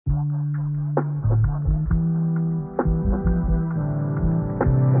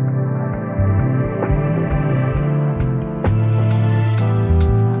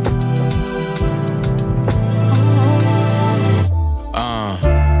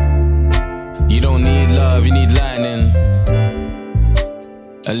if you need lightning,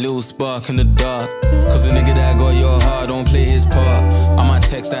 a little spark in the dark. Cause the nigga that got your heart don't play his part. I might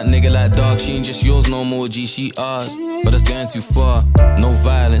text that nigga like dog, she ain't just yours no more, G, she ours. But it's going too far, no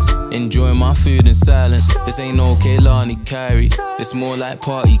violence. Enjoying my food in silence. This ain't no Kaylani Kyrie, it's more like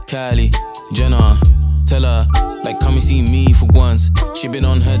party Kylie. Jenna, tell her, like come and see me for once. She been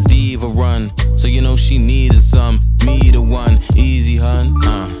on her diva run, so you know she needed some. Me the one, easy hun.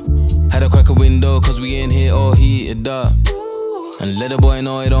 Had to crack a window cause we in here all heated up. And let the boy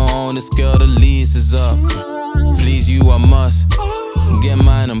know he don't own this girl, the lease is up. Please you I must get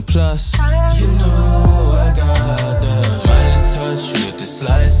mine and plus. You know I got the Midas touch with the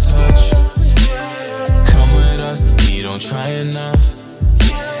slightest touch. Come with us, you don't try enough.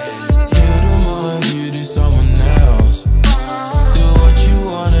 You do more if you do someone else. Do what you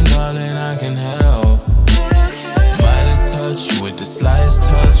want and darling I can help. Midas touch with the slightest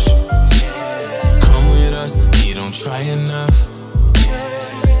touch. Come with us, you don't try enough.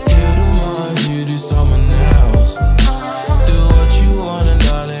 You do someone else. Do what you want and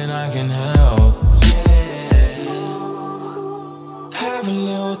darling I can help. Have a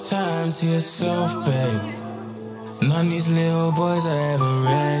little time to yourself, babe. None of these little boys are ever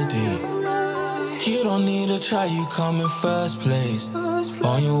ready. You don't need to try, you come in first place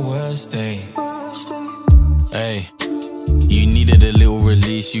on your worst day. Hey, you needed a little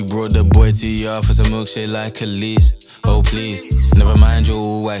release. You brought the boy to your office, a milkshake like a lease. Oh please, never mind your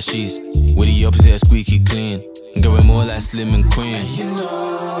all white sheets. With the opposite of squeaky clean, going more like Slim and Queen. And you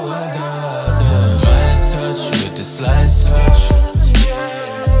know I got the Midas touch with the slightest touch.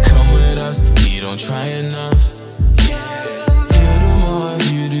 Come with us, you don't try enough.